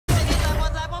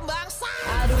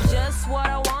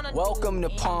Welcome to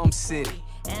Palm City,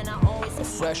 a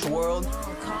fresh world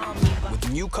with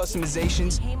new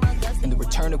customizations and the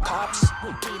return of cops.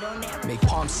 Make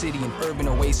Palm City an urban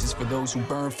oasis for those who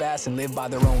burn fast and live by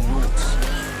their own rules.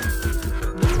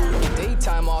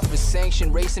 Daytime offers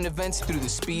sanctioned racing events through the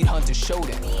Speed Hunter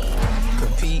Showdown.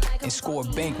 Compete and score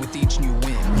bank with each new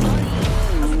win.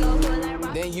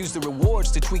 Then use the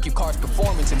rewards to tweak your car's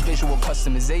performance and visual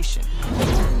customization.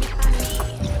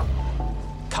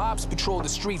 Cops patrol the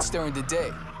streets during the day,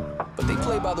 but they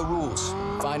play by the rules,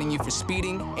 finding you for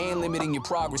speeding and limiting your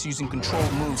progress using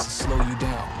controlled moves to slow you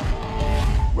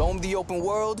down. Roam the open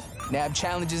world, nab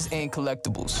challenges and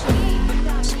collectibles.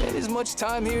 Spend as much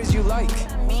time here as you like.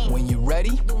 When you're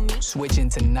ready, switch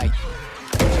into night.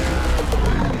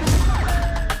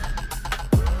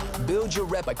 Build your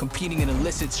rep by competing in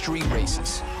illicit street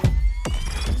races.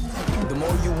 The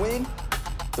more you win,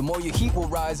 the more your heat will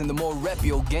rise and the more rep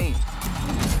you'll gain.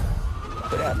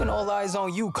 But having all eyes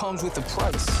on you comes with a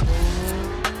price.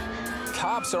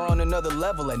 Cops are on another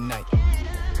level at night,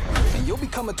 and you'll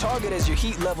become a target as your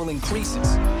heat level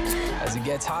increases. As it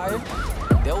gets higher,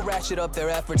 they'll ratchet up their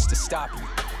efforts to stop you,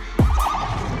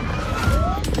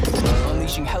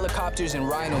 unleashing helicopters and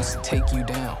rhinos to take you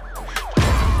down.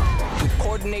 With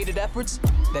coordinated efforts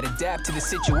that adapt to the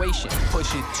situation,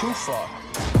 push it too far,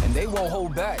 and they won't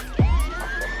hold back.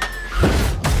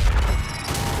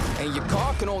 And your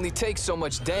car can only take so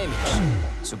much damage,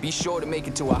 so be sure to make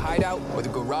it to a hideout or the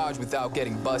garage without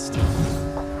getting busted.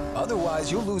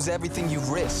 Otherwise, you'll lose everything you've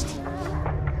risked.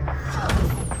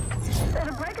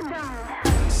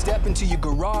 Step into your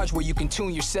garage where you can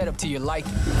tune your setup to your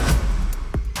liking.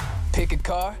 Pick a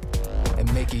car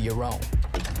and make it your own.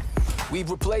 We've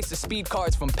replaced the speed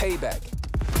cards from Payback.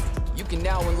 You can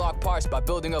now unlock parts by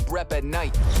building up rep at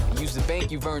night and use the bank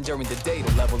you've earned during the day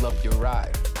to level up your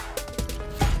ride.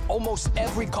 Almost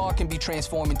every car can be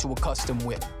transformed into a custom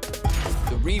whip.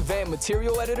 The revamped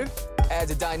material editor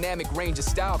adds a dynamic range of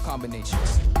style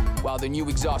combinations, while the new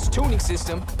exhaust tuning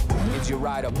system gives your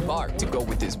ride a bark to go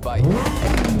with this bike.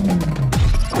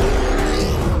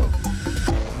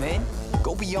 Then,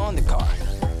 go beyond the car.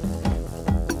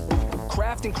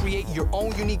 Craft and create your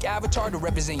own unique avatar to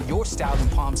represent your style in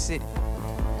Palm City.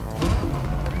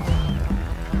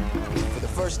 For the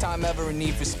first time ever in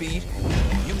Need for Speed,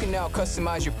 you can now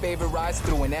customize your favorite rides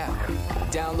through an app.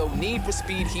 Download Need for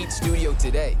Speed Heat Studio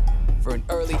today for an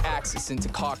early access into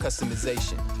car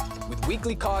customization. With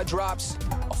weekly car drops,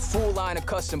 a full line of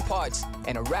custom parts,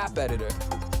 and a wrap editor,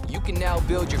 you can now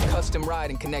build your custom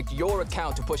ride and connect your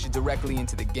account to push it directly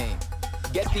into the game.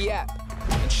 Get the app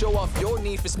and show off your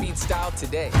Need for Speed style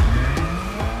today.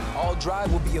 All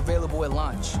drive will be available at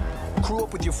launch. Crew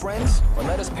up with your friends, or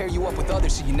let us pair you up with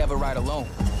others so you never ride alone.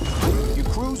 Your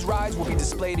crew's rides will be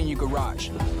displayed in your garage,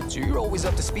 so you're always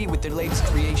up to speed with their latest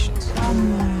creations.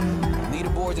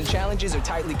 Leaderboards and challenges are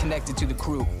tightly connected to the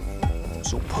crew,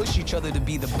 so push each other to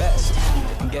be the best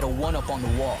and get a one-up on the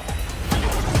wall.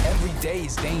 Every day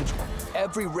is danger.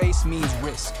 Every race means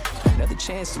risk. Another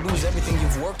chance to lose everything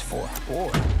you've worked for, or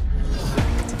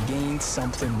to gain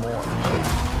something more.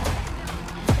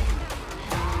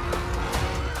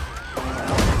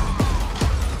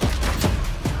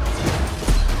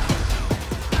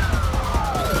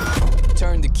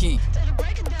 Turn the key.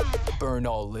 Burn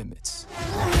all limits.